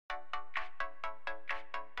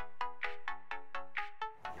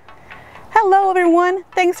Hello everyone,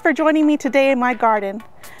 thanks for joining me today in my garden.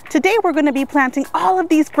 Today we're going to be planting all of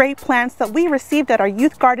these great plants that we received at our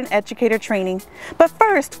Youth Garden Educator training. But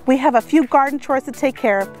first, we have a few garden chores to take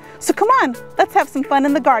care of. So come on, let's have some fun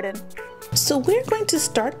in the garden. So we're going to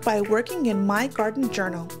start by working in my garden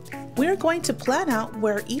journal. We're going to plan out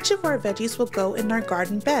where each of our veggies will go in our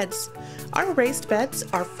garden beds. Our raised beds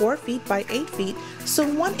are 4 feet by 8 feet, so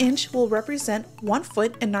 1 inch will represent 1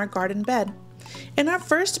 foot in our garden bed. In our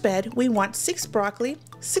first bed, we want 6 broccoli,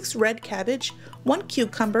 6 red cabbage, 1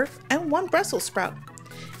 cucumber, and 1 Brussels sprout.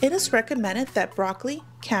 It is recommended that broccoli,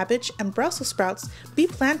 cabbage, and Brussels sprouts be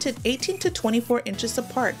planted 18 to 24 inches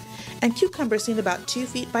apart, and cucumbers need about 2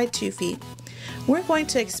 feet by 2 feet. We're going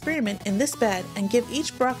to experiment in this bed and give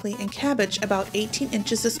each broccoli and cabbage about 18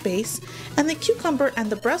 inches of space, and the cucumber and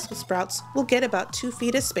the Brussels sprouts will get about 2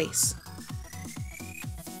 feet of space.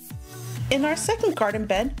 In our second garden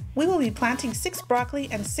bed, we will be planting 6 broccoli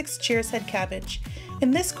and 6 cheers head cabbage.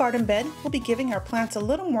 In this garden bed, we'll be giving our plants a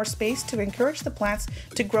little more space to encourage the plants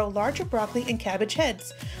to grow larger broccoli and cabbage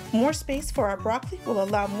heads. More space for our broccoli will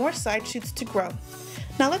allow more side shoots to grow.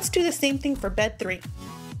 Now let's do the same thing for bed 3.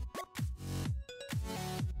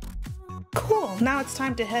 Cool, now it's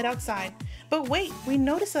time to head outside. But wait, we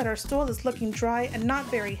notice that our soil is looking dry and not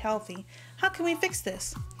very healthy. How can we fix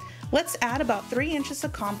this? Let's add about 3 inches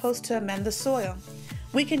of compost to amend the soil.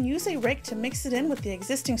 We can use a rake to mix it in with the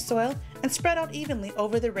existing soil and spread out evenly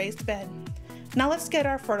over the raised bed. Now let's get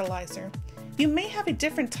our fertilizer. You may have a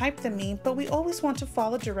different type than me, but we always want to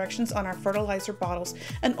follow directions on our fertilizer bottles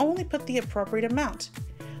and only put the appropriate amount.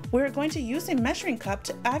 We're going to use a measuring cup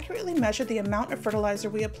to accurately measure the amount of fertilizer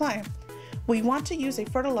we apply. We want to use a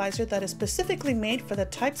fertilizer that is specifically made for the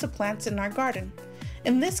types of plants in our garden.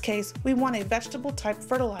 In this case, we want a vegetable type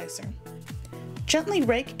fertilizer. Gently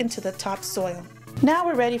rake into the top soil. Now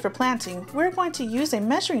we're ready for planting. We're going to use a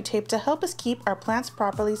measuring tape to help us keep our plants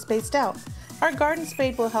properly spaced out. Our garden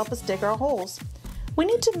spade will help us dig our holes. We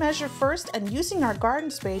need to measure first, and using our garden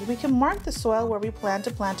spade, we can mark the soil where we plan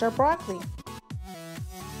to plant our broccoli.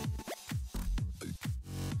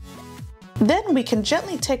 Then we can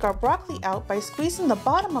gently take our broccoli out by squeezing the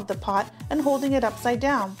bottom of the pot and holding it upside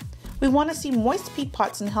down. We want to see moist peat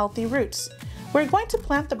pots and healthy roots. We're going to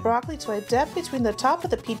plant the broccoli to a depth between the top of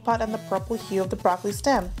the peat pot and the purple hue of the broccoli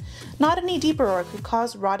stem. Not any deeper or it could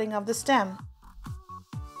cause rotting of the stem.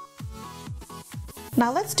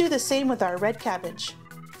 Now let's do the same with our red cabbage.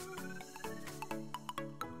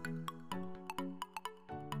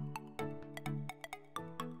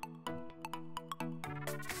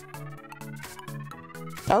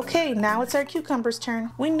 Okay, now it's our cucumber's turn.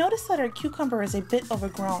 We notice that our cucumber is a bit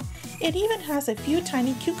overgrown. It even has a few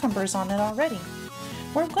tiny cucumbers on it already.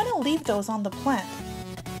 We're going to leave those on the plant.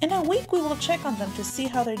 In a week we will check on them to see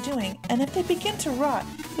how they're doing, and if they begin to rot,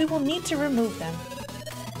 we will need to remove them.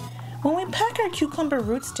 When we pack our cucumber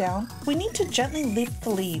roots down, we need to gently lift the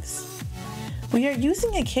leaves. We are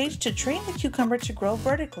using a cage to train the cucumber to grow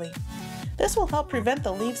vertically. This will help prevent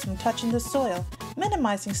the leaves from touching the soil,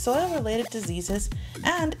 minimizing soil-related diseases,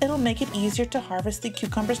 and it'll make it easier to harvest the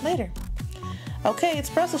cucumbers later. Okay, it's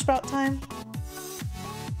Brussels sprout time.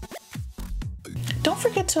 Don't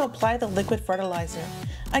forget to apply the liquid fertilizer.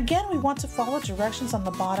 Again, we want to follow directions on the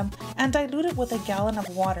bottom and dilute it with a gallon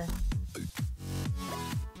of water.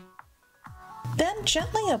 Then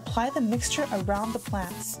gently apply the mixture around the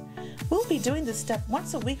plants. We'll be doing this step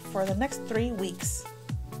once a week for the next 3 weeks.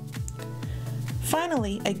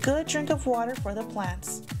 Finally, a good drink of water for the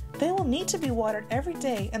plants. They will need to be watered every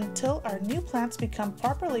day until our new plants become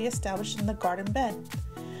properly established in the garden bed.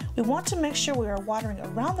 We want to make sure we are watering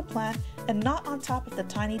around the plant and not on top of the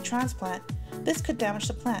tiny transplant. This could damage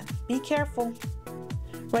the plant. Be careful.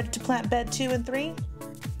 Ready to plant bed 2 and 3?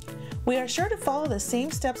 We are sure to follow the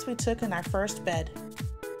same steps we took in our first bed.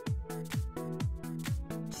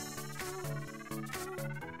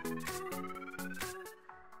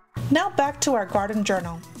 Now back to our garden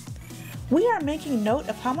journal. We are making note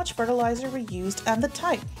of how much fertilizer we used and the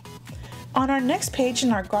type. On our next page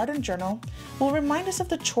in our garden journal will remind us of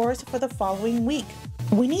the chores for the following week.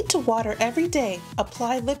 We need to water every day,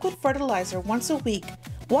 apply liquid fertilizer once a week,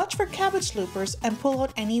 watch for cabbage loopers, and pull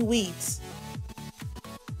out any weeds.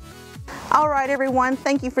 Alright everyone,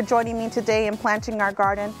 thank you for joining me today in planting our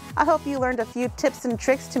garden. I hope you learned a few tips and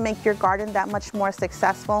tricks to make your garden that much more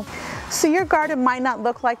successful. So your garden might not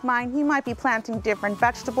look like mine. You might be planting different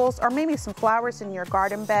vegetables or maybe some flowers in your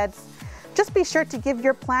garden beds. Just be sure to give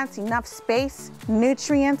your plants enough space,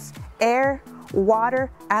 nutrients, air, water,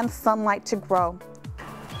 and sunlight to grow.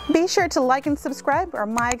 Be sure to like and subscribe our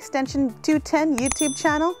My Extension 210 YouTube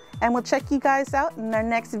channel, and we'll check you guys out in our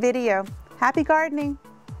next video. Happy gardening!